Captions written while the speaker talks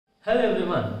Hello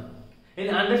everyone. In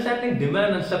understanding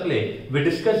demand and supply, we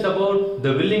discussed about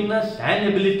the willingness and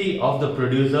ability of the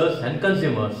producers and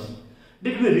consumers.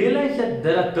 Did we realize that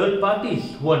there are third parties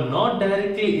who are not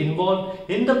directly involved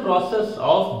in the process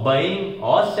of buying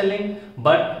or selling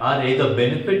but are either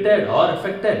benefited or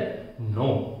affected?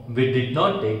 No, we did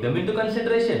not take them into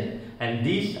consideration, and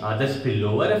these are the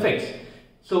spillover effects.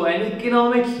 So in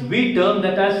economics, we term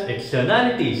that as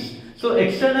externalities. So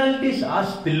externalities are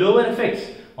spillover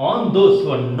effects on those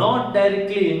who are not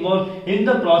directly involved in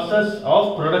the process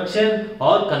of production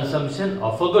or consumption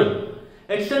of a good.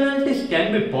 Externalities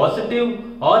can be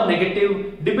positive or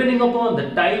negative depending upon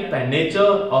the type and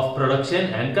nature of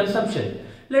production and consumption.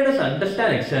 Let us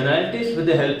understand externalities with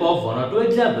the help of one or two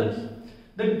examples.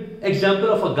 The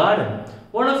example of a garden.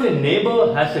 One of your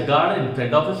neighbor has a garden in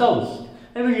front of his house.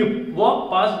 And when you walk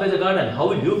past by the garden, how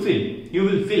will you feel? You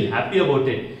will feel happy about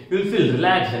it. You will feel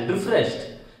relaxed and refreshed.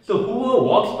 So whoever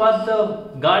walks past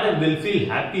the garden will feel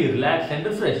happy, relaxed and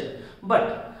refreshed.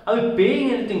 But are we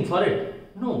paying anything for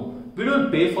it? No. We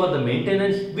don't pay for the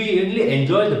maintenance. We only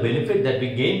enjoy the benefit that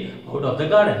we gain out of the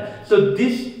garden. So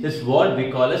this is what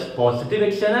we call as positive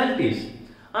externalities.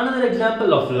 Another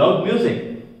example of loud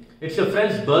music. It's your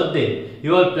friend's birthday.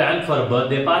 You all plan for a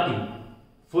birthday party.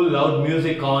 Full loud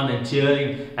music on and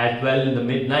cheering at 12 in the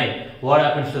midnight. What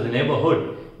happens to the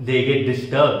neighborhood? They get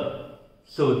disturbed.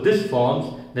 So this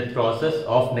forms the process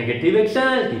of negative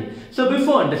externality. So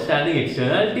before understanding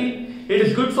externality, it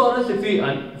is good for us if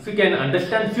we can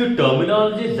understand few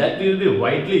terminologies that we will be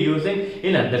widely using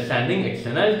in understanding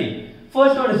externality.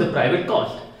 First one is the private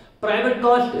cost. Private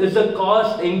cost is the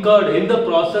cost incurred in the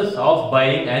process of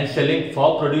buying and selling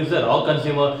for producer or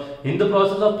consumer. In the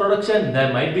process of production,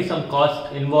 there might be some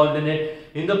cost involved in it.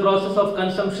 In the process of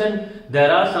consumption,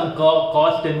 there are some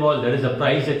cost involved. There is a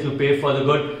price that you pay for the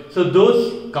good. So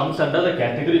those comes under the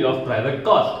category of private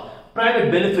cost. Private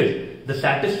benefit, the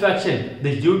satisfaction,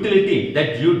 the utility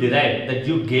that you derive, that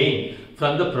you gain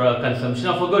from the consumption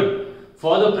of a good.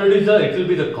 For the producer, it will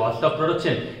be the cost of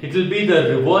production. It will be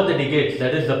the reward that he gets,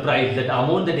 that is the price, that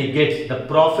amount that he gets, the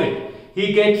profit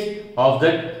he gets of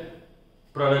that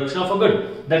production of a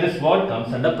good. That is what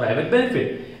comes under private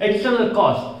benefit. External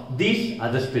cost, these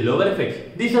are the spillover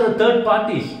effects. These are the third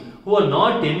parties who are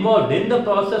not involved in the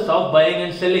process of buying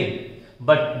and selling,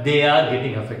 but they are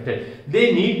getting affected.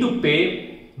 They need to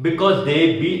pay because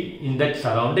they be in that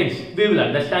surroundings. We will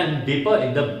understand deeper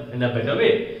in a better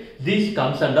way. This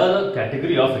comes under the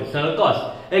category of external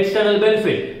cost. External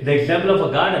benefit, the example of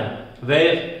a garden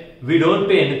where we don't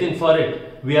pay anything for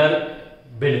it. We are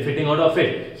benefiting out of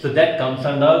it. So that comes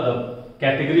under the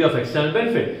category of external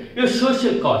benefit. Your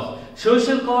social cost.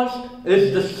 Social cost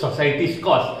is the society's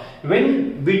cost.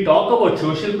 When we talk about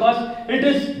social cost, it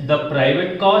is the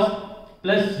private cost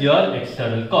plus your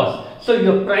external cost. So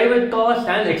your private cost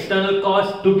and external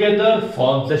cost together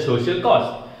forms the social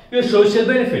cost. Your social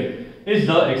benefit is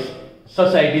the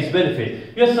society's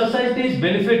benefit. Your society's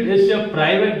benefit is your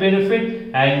private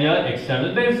benefit and your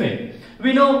external benefit.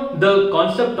 We know the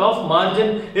concept of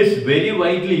margin is very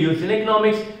widely used in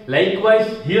economics.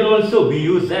 Likewise, here also we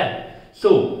use that.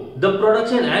 So the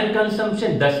production and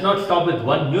consumption does not stop with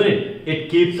one unit.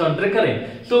 It keeps on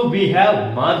recurring. So we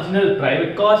have marginal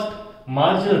private cost,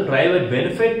 marginal private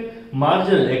benefit,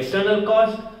 marginal external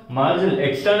cost, marginal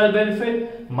external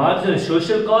benefit, marginal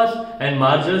social cost and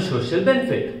marginal social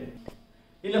benefit.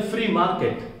 In a free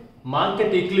market,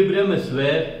 market equilibrium is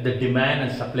where the demand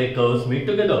and supply curves meet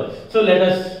together. So let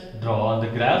us draw on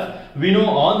the graph. We know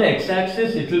on the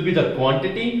x-axis it will be the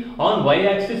quantity, on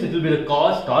y-axis it will be the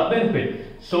cost or benefit.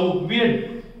 So we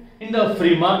are in the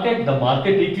free market, the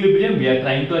market equilibrium we are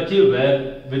trying to achieve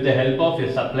where with the help of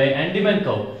your supply and demand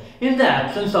curve. In the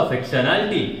absence of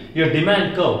externality, your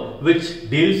demand curve, which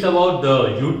deals about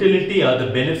the utility or the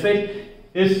benefit,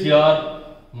 is your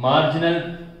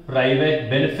marginal private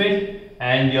benefit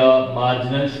and your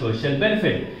marginal social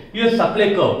benefit. Your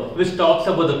supply curve, which talks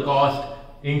about the cost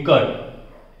incurred,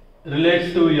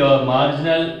 relates to your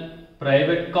marginal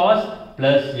private cost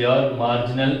plus your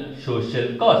marginal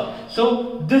social cost.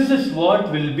 So this is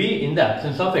what will be in the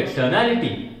absence of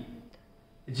externality.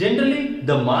 Generally,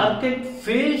 the market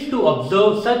fails to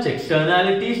observe such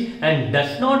externalities and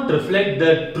does not reflect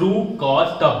the true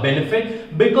cost or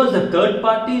benefit because the third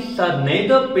parties are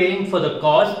neither paying for the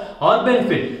cost or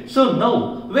benefit. So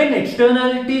now, when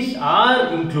externalities are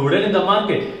included in the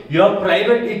market, your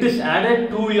private, it is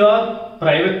added to your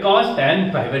private cost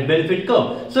and private benefit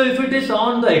curve. So if it is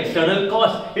on the external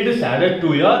cost, it is added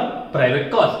to your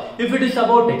private cost. If it is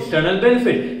about external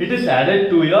benefit, it is added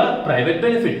to your private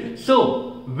benefit. So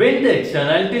when the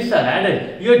externalities are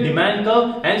added, your demand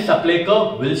curve and supply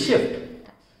curve will shift.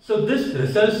 So this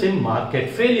results in market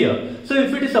failure. So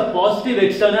if it is a positive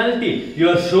externality,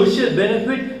 your social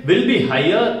benefit will be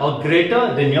higher or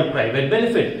greater than your private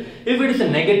benefit. If it is a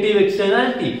negative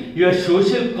externality, your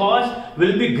social cost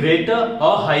will be greater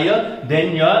or higher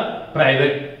than your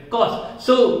private cost.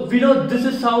 So we know this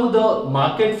is how the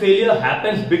market failure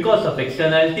happens because of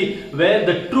externality, where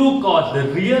the true cost, the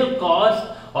real cost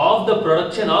of the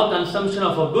production or consumption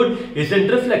of a good isn't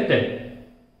reflected.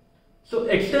 So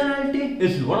externality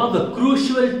is one of the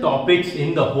crucial topics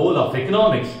in the whole of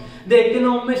economics. The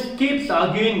economist keeps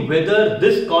arguing whether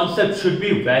this concept should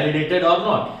be validated or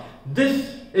not.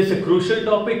 This is a crucial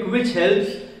topic which helps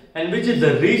and which is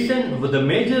the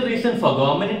major reason for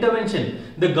government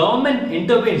intervention. The government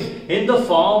intervenes in the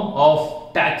form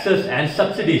of taxes and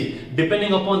subsidies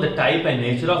depending upon the type and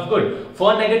nature of good.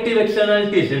 For negative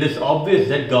externalities, it is obvious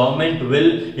that government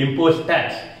will impose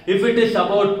tax. If it is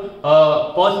about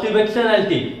positive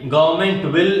externality,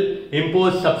 government will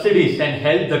impose subsidies and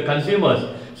help the consumers.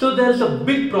 So there is a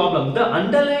big problem. The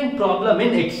underlying problem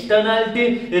in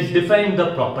externality is defining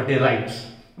the property rights.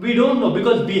 We don't know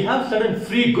because we have certain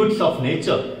free goods of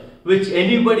nature which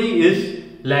anybody is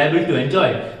liable to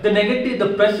enjoy.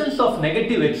 The presence of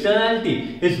negative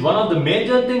externality is one of the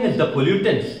major things is the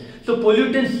pollutants. So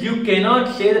pollutants, you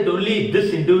cannot say that only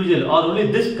this individual or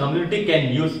only this community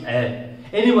can use air.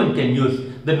 Anyone can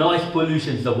use the noise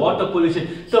pollution, the water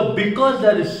pollution. So because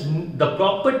the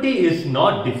property is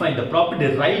not defined, the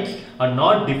property rights are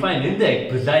not defined in the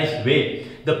precise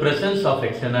way, the presence of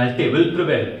externality will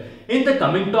prevail. In the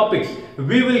coming topics,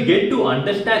 we will get to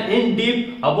understand in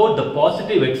deep about the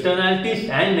positive externalities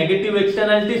and negative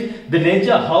externalities, the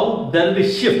nature, how there will be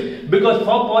shift. Because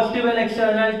for positive and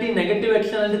externality, negative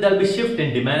externality, there will be shift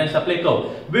in demand and supply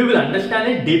curve. We will understand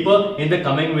it deeper in the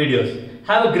coming videos.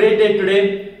 Have a great day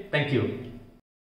today. Thank you.